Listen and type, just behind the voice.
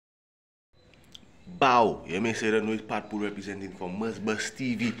Bow. You may say that no, it's Patpool representing for Must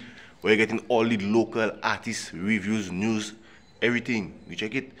TV, where you're getting all the local artists, reviews, news, everything. You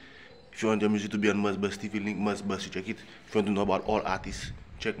check it. If you want your music to be on Must TV, link Must, you check it. If you want to know about all artists,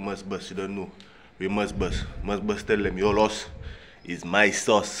 check Must. You don't know. We Must. Tell them your loss is my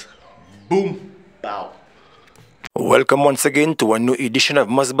sauce. Boom. Bow. Welcome once again to a new edition of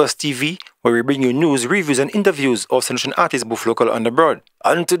Must TV, where we bring you news, reviews, and interviews of Central artists, both local and abroad.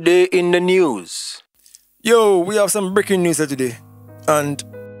 And today in the news, we have some breaking news here today. And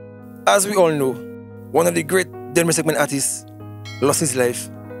as we all know, one of the great DENNERY SEGMENT artists lost his life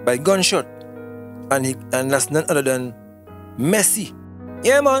by gunshot, and that's none other than Messi.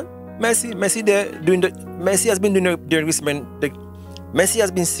 Yeah, man, Messi has been doing DENNERY SEGMENT. Messi has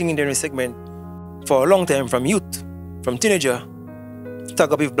been singing DENNERY SEGMENT for a long time, from youth, from teenager.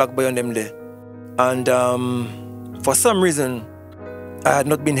 Talk up with Black Boy on them there. And for some reason, I had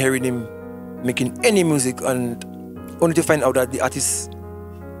not been hearing him making any music, and only to find out that the artist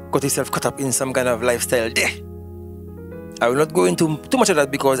got himself caught up in some kind of lifestyle there. I will not go into too much of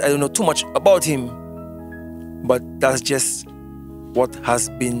that because I don't know too much about him, but that's just what has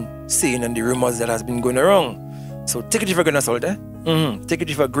been saying and the rumors that has been going around. So take it with a grain of salt, Take it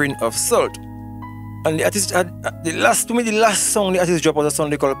with a grain of salt. And the artist had the last song the artist dropped was a song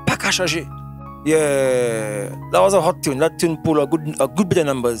they call Pakashaje. Yeah, that was a hot tune. That tune pulled a good bit of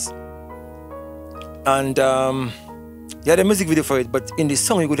numbers. And he had a music video for it, but in the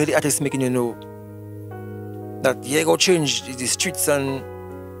song you could hear the artist making you know that go change the streets and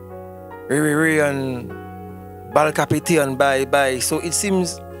and Balcapiti and bye. So it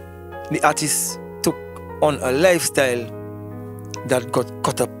seems the artist took on a lifestyle that got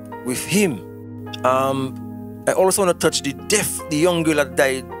caught up with him. I also want to touch the young girl that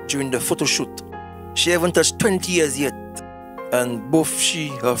died during the photo shoot. She haven't touched 20 years yet, and both she,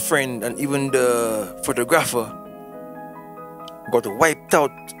 her friend, and even the photographer got wiped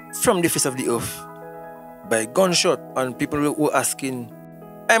out from the face of the earth by gunshot. And people were asking,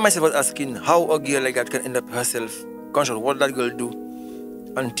 I myself was asking, how a girl like that can end up herself gunshot. What did that girl do?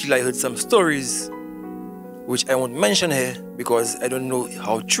 Until I heard some stories, which I won't mention here because I don't know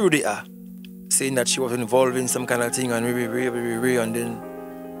how true they are, saying that she was involved in some kind of thing and and then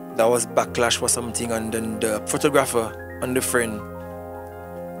there was backlash for something, and then the photographer and the friend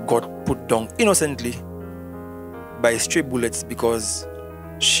got put down innocently by stray bullets because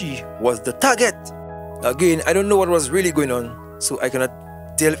she was the target. Again, I don't know what was really going on, so I cannot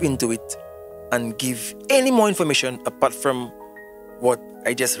delve into it and give any more information apart from what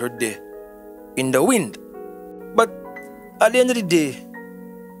I just heard there in the wind. But at the end of the day,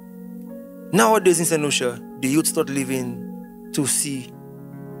 nowadays in St. Lucia, the youth start living to see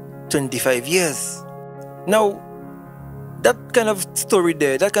 25 years. Now, that kind of story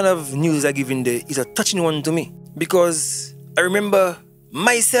there, that kind of news I give in there is a touching one to me. Because I remember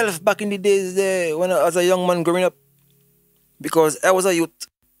myself back in the days there when I was a young man growing up. Because I was a youth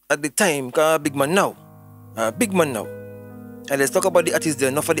at the time, a big man now. And let's talk about the artists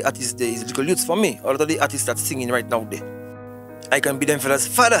there. Not for the artists there, it's little youths for me. All of the artists that's singing right now there. I can be them fellas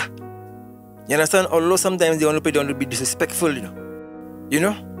father. You understand? Although sometimes they only be disrespectful, you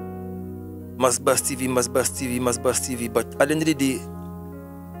know? Must Bust TV. But at the end of the day,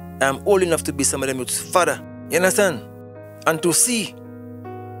 I'm old enough to be some of them youths' father. You understand? And to see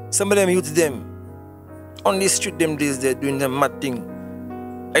some of them youths them on the street them days they're doing them mad thing.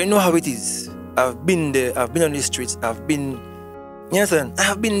 I know how it is. I've been there, I've been on the streets, you understand?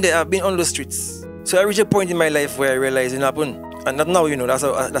 I've been there, I've been on the streets. So I reached a point in my life where I realized it happened. And not now,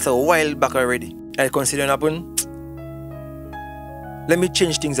 that's a while back already. I consider it happen. Let me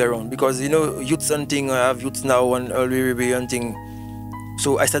change things around because youths and thing, I have youths now and and thing.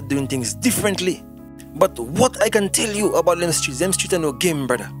 So I start doing things differently. But what I can tell you about them streets are no game,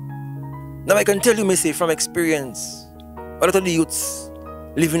 brother. Now I can tell you, say from experience, a lot of the youths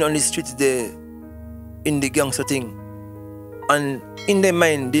living on the streets there in the gangster thing. And in their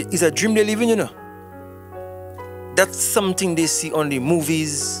mind, it's a dream they're living, That's something they see on the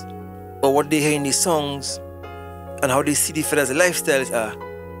movies or what they hear in the songs and how they see the fellas' lifestyles are.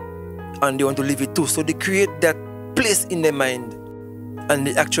 And they want to live it too. So they create that place in their mind and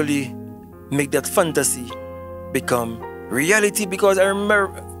they actually make that fantasy become reality. Because I remember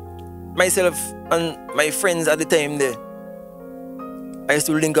myself and my friends at the time there, I used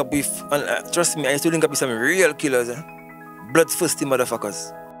to link up with, and trust me, I used to link up with some real killers, bloodthirsty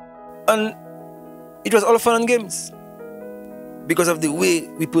motherfuckers. And it was all fun and games because of the way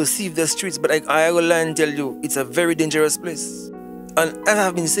we perceive the streets. But I will lie and tell you, it's a very dangerous place. And as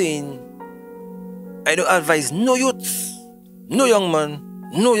I've been saying, I don't advise no youths, no young man,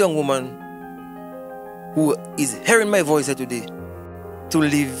 no young woman who is hearing my voice here today to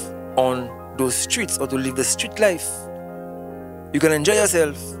live on those streets or to live the street life. You can enjoy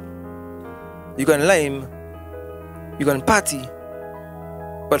yourself, you can lime, you can party,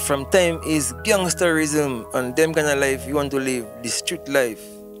 but from time is gangsterism and them kind of life you want to live, the street life.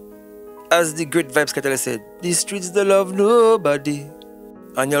 As the great Vibes Catalyst said, the streets don't love nobody,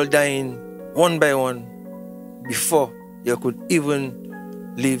 and you're dying one by one before you could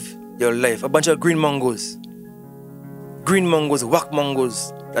even live your life. A bunch of green mongos, whack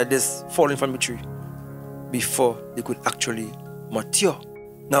mongos that just falling from the tree before they could actually mature.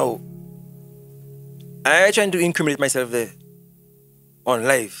 Now, I trying to incriminate myself there on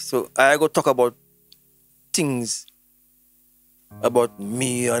life, so I go talk about things about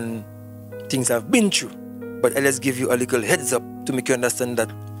me and things I've been through, but I just give you a little heads up to make you understand that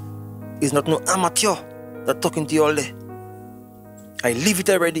it's not no amateur that talking to you all day. I live it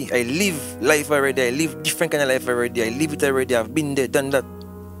already. I live life already. I live different kind of life already. I live it already. I've been there, done that.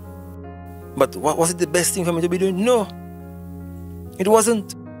 But was it the best thing for me to be doing? No, it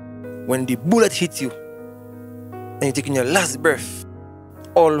wasn't. When the bullet hit you and you're taking your last breath,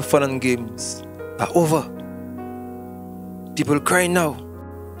 all fun and games are over. People crying now.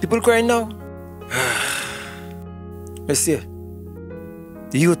 People crying now. Monsieur,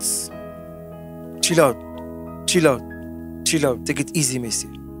 the youths, chill out, chill out, chill out. Take it easy, monsieur.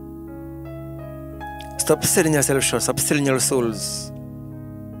 Stop selling yourself short. Stop selling your souls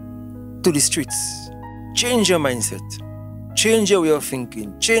to the streets. Change your mindset. Change your way of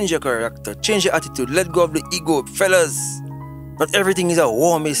thinking. Change your character. Change your attitude. Let go of the ego. Fellas, not everything is a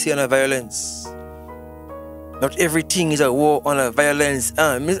war, monsieur, and a violence. Not everything is a war on a violence.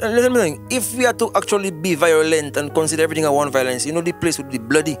 If we are to actually be violent and consider everything a war on violence, you know the place would be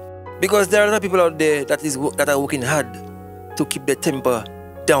bloody. Because there are other people out there that are working hard to keep their temper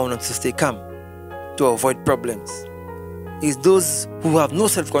down and to stay calm, to avoid problems. It's those who have no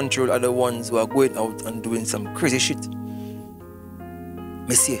self-control are the ones who are going out and doing some crazy shit.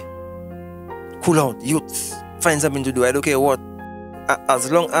 Monsieur, cool out, youths. Find something to do. I don't care what.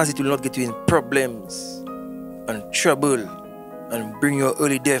 As long as it will not get you in problems and trouble and bring your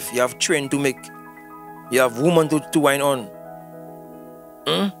early death. You have train to make. You have woman to wine on.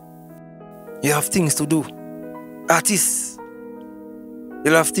 You have things to do. Artists,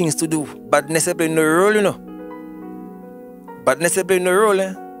 you'll have things to do. Badness is playing no role, you know. Badness is playing no role,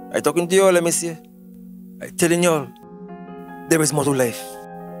 eh? I'm talking to you all, let me see. I'm telling you all, there is more to life.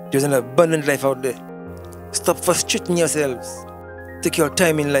 There's an abundant life out there. Stop frustrating yourselves. Take your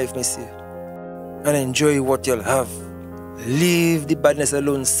time in life, monsieur, and enjoy what you'll have. Leave the badness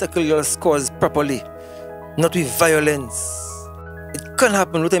alone. Settle your scores properly, not with violence. It can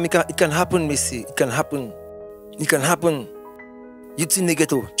happen. It can happen, monsieur. It can happen. It can happen. You in the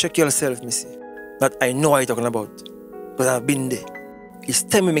ghetto, check yourself, monsieur. That I know what you're talking about, because I've been there. It's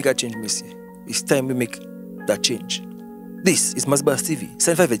time we make a change, monsieur. It's time we make that change. This is Messi TV.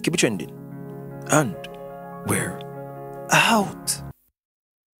 758, keep it trending. And we're out.